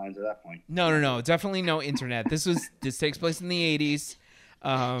internet lines at that point. No, definitely no internet. This takes place in the 80s,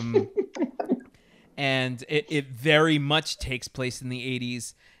 and it very much takes place in the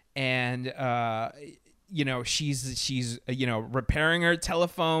 80s, and she's repairing her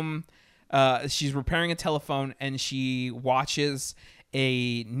telephone. She's repairing a telephone, and she watches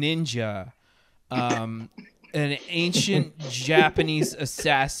a ninja, an ancient Japanese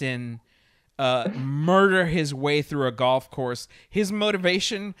assassin, murder his way through a golf course. His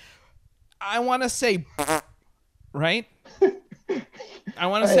motivation, I want to say, right?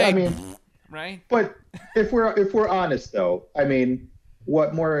 Right? But if we're honest, though, I mean,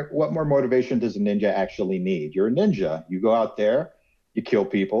 what more motivation does a ninja actually need? You're a ninja. You go out there, you kill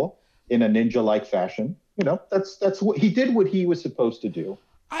people in a ninja-like fashion. You know, that's what he did. What he was supposed to do.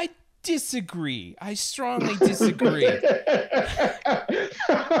 I disagree. I strongly disagree.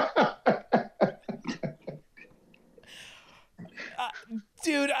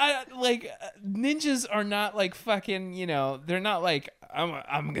 Dude, ninjas are not like fucking, they're not like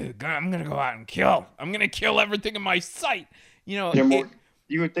I'm gonna go out and kill. I'm gonna kill everything in my sight. You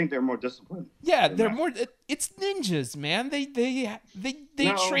would think they're more disciplined. Yeah, they're more. It's ninjas, man. They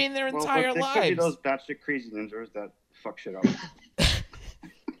train their entire lives. Could be those batshit crazy ninjas that fuck shit up.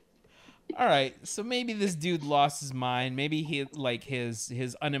 All right, so maybe this dude lost his mind. Maybe he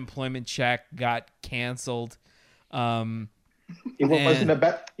his unemployment check got canceled. He wasn't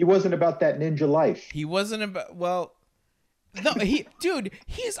about that ninja life. He wasn't about no, he's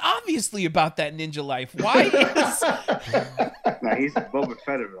obviously about that ninja life. Why is Nah, he's Boba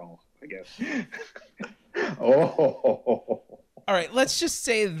Fett of it all, I guess. Oh. All right, let's just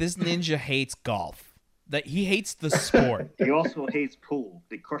say this ninja hates golf. That he hates the sport. He also hates pool.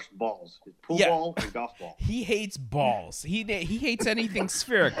 They crush balls. Pool ball and golf ball. He hates balls. He hates anything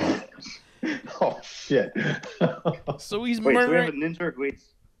spherical. Oh shit! So he's murdering. So we have a ninja who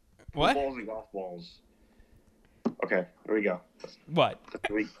hates what? Balls and golf balls. Okay, there we go. What?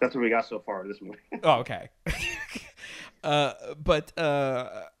 That's what we got so far in this movie. Oh, okay. But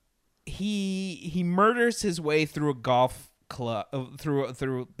he murders his way through a golf club,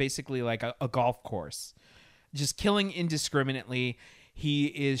 through basically like a golf course, just killing indiscriminately. He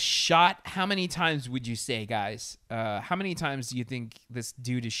is shot. How many times would you say, guys? How many times do you think this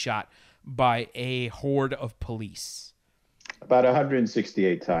dude is shot by a horde of police? About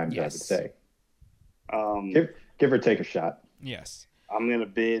 168 times, yes. I would say. Give or take a shot. Yes. I'm gonna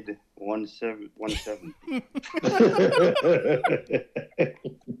bid 170.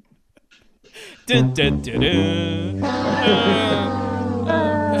 Dun, dun, dun, dun.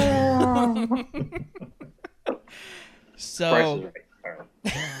 So,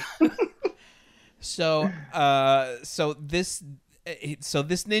 so this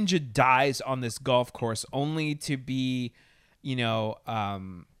ninja dies on this golf course only to be,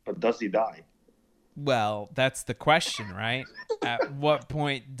 But does he die? Well, that's the question, right? At what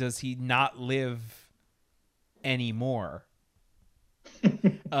point does he not live anymore?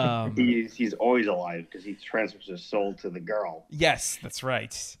 He's always alive because he transfers his soul to the girl. Yes, that's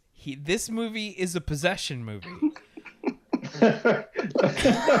right. This movie is a possession movie.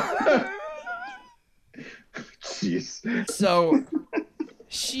 Jeez. So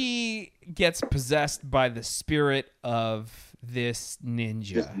she gets possessed by the spirit of this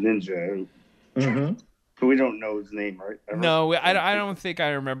ninja. This ninja. Mm-hmm. Who we don't know his name, right? No, I don't think I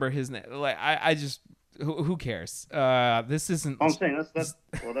remember his name. Like I just who cares? This isn't. I'm saying that's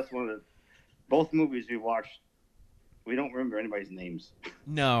one of the both movies we watched. We don't remember anybody's names.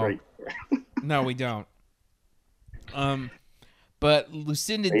 No, Right. no, we don't. But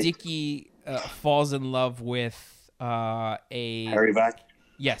Lucinda Dickey falls in love with a Harry back.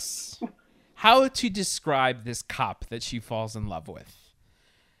 Yes. How to describe this cop that she falls in love with?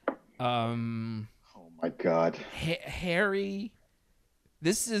 Oh my God. Harry.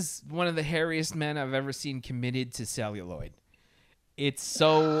 This is one of the hairiest men I've ever seen committed to celluloid. It's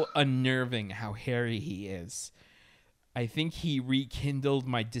so unnerving how hairy he is. I think he rekindled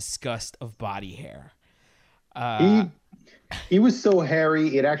my disgust of body hair. He was so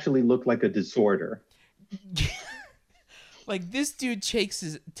hairy, it actually looked like a disorder. Like this dude takes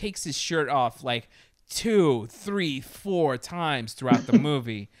his shirt off like 2, 3, 4 times throughout the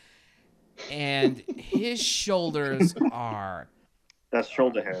movie, and his shoulders are. That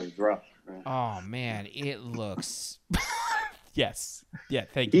shoulder hair is rough. Right? Oh man, it looks. Yes, yeah.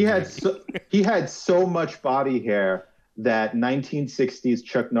 Thank you. He had so much body hair that 1960s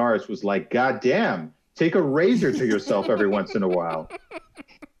Chuck Norris was like, "God damn, take a razor to yourself every once in a while."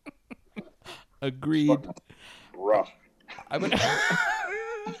 Agreed. Rough. I would.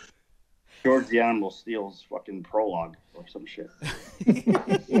 George the Animal Steele's fucking prologue or some shit.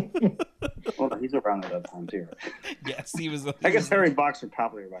 Well, he's around at that time too. Yes, he was. I guess Harry Box were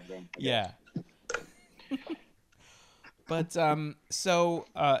popular back then. Yeah. But so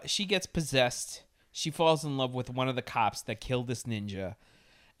she gets possessed. She falls in love with one of the cops that killed this ninja.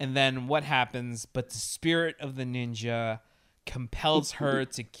 And then what happens? But the spirit of the ninja compels her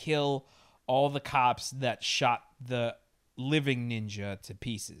to kill all the cops that shot the living ninja to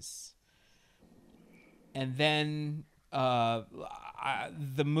pieces. And then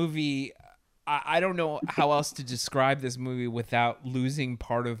the movie, I don't know how else to describe this movie without losing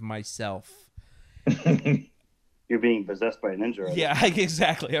part of myself. You're being possessed by a ninja. Right? Yeah,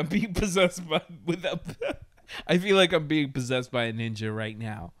 exactly. I'm being possessed I feel like I'm being possessed by a ninja right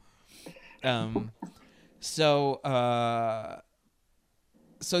now. So yeah,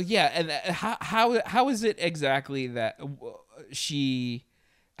 and how is it exactly that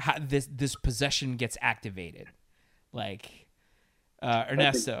this possession gets activated? Like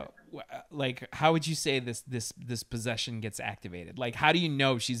Ernesto, like how would you say this possession gets activated? Like how do you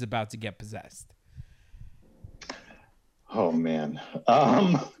know she's about to get possessed? Oh man.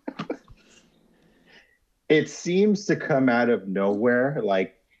 It seems to come out of nowhere.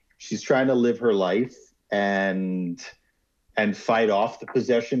 Like she's trying to live her life and fight off the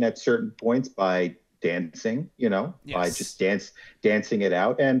possession at certain points by dancing, Yes. by just dancing it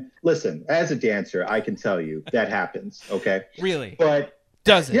out. And listen, as a dancer, I can tell you that happens. Okay. Really? But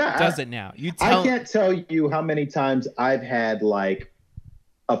does it? Yeah, does it now? I can't tell you how many times I've had like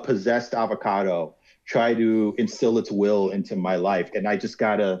a possessed avocado try to instill its will into my life. And I just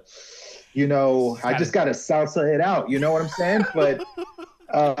gotta, I just gotta salsa it out. You know what I'm saying? But,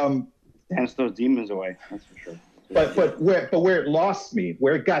 dance those demons away. That's for sure. But where it lost me,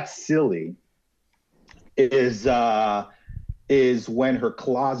 where it got silly is when her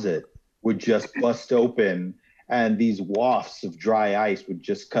closet would just bust open and these wafts of dry ice would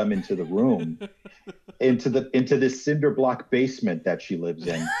just come into the room, into this cinder block basement that she lives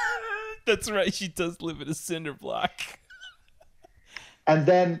in. That's right. She does live in a cinder block. And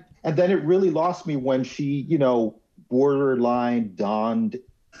then it really lost me when she, borderline donned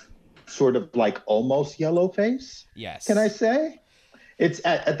sort of like almost yellow face. Yes. Can I say? It's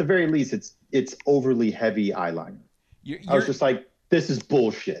at the very least, it's overly heavy eyeliner. I was just like, this is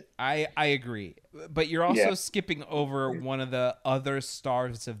bullshit. I agree. But you're also skipping over one of the other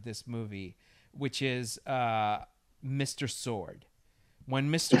stars of this movie, which is Mr. Sword. When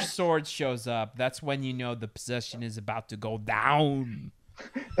Mr. Sword shows up, that's when you know the possession is about to go down.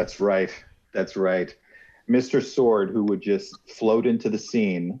 That's right. That's right. Mr. Sword, who would just float into the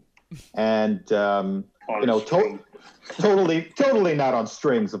scene, and totally not on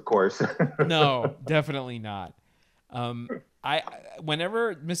strings, of course. No, definitely not.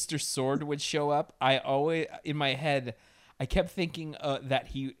 Whenever Mr. Sword would show up, I always in my head, I kept thinking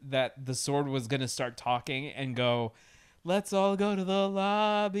that the Sword was gonna start talking and go, "Let's all go to the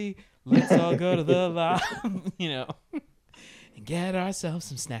lobby. Let's all go to the lobby," and get ourselves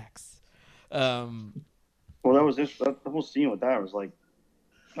some snacks. Well, that was the whole scene with that was like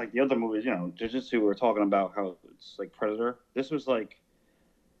the other movies, Jujutsu, we were talking about how it's like Predator. This was like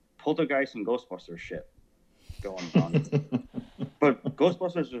Poltergeist and Ghostbusters shit going on. But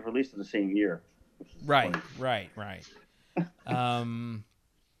Ghostbusters was released in the same year. Right.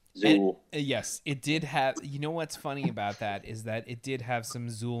 Zool. Yes, it did have. You know what's funny about that is that it did have some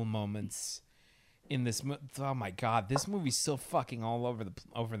Zool moments in this. Oh my god, this movie's so fucking all over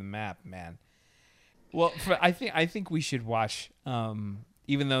the map, man. Well, I think we should watch.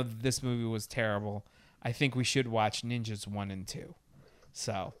 Even though this movie was terrible, I think we should watch Ninjas 1 and 2.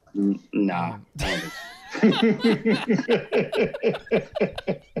 So. Nah.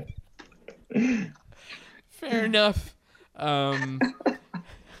 Fair enough.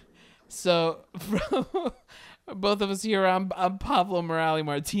 So, both of us here, I'm Pablo Morales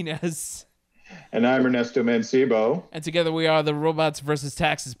Martinez. And I'm Ernesto Mancibo. And together we are the Robots vs.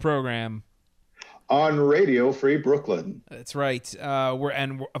 Taxes program. On Radio Free Brooklyn. That's right.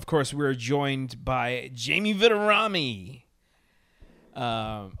 Of course we're joined by Jamie Vitarami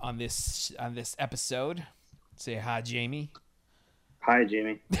on this episode. Say hi, Jamie. Hi,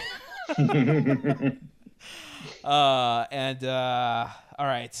 Jamie. All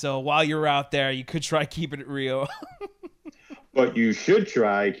right. So while you're out there, you could try keeping it real. But you should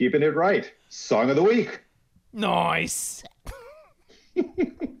try keeping it right. Song of the week. Nice.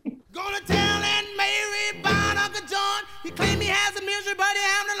 Gonna tell Aunt Mary about Uncle John. He claimed he has a misery, but he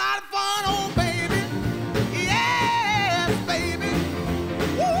having a lot of fun. Oh, baby. Yes, baby.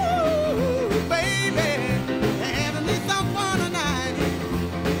 Woo, baby. Having me some fun tonight.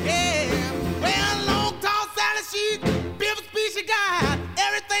 Yeah. Well, long, tall Sally, she's beautiful species guy.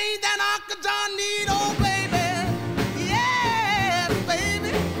 Everything that Uncle John need. Oh, baby. Yes,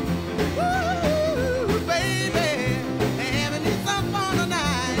 baby. Woo, baby. Having me some fun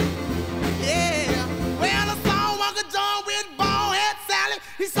tonight. Yeah, well, I saw Uncle John with bald head Sally.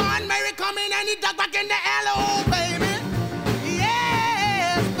 He saw Aunt Mary coming and he ducked back in the alley. Oh, baby.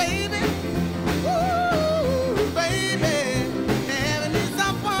 Yes, baby. Ooh, baby. Having me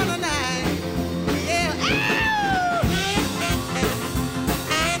some fun tonight. Yeah.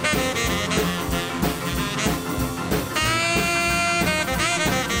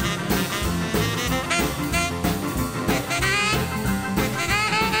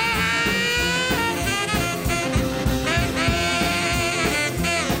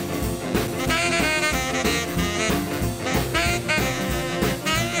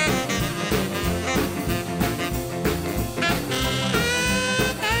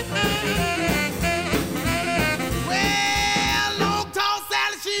 Well, long, tall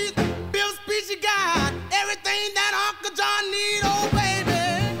Sally, she's built species guy. Everything that Uncle John need, oh, baby.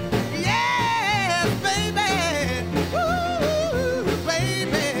 Yes, baby. Ooh,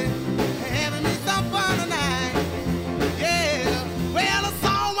 baby. Having me some fun tonight. Yeah. Well, I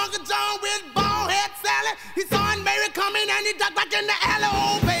saw Uncle John with bald head Sally. He saw Aunt Mary coming and he ducked back in the alley,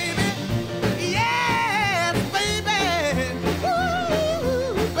 oh, baby.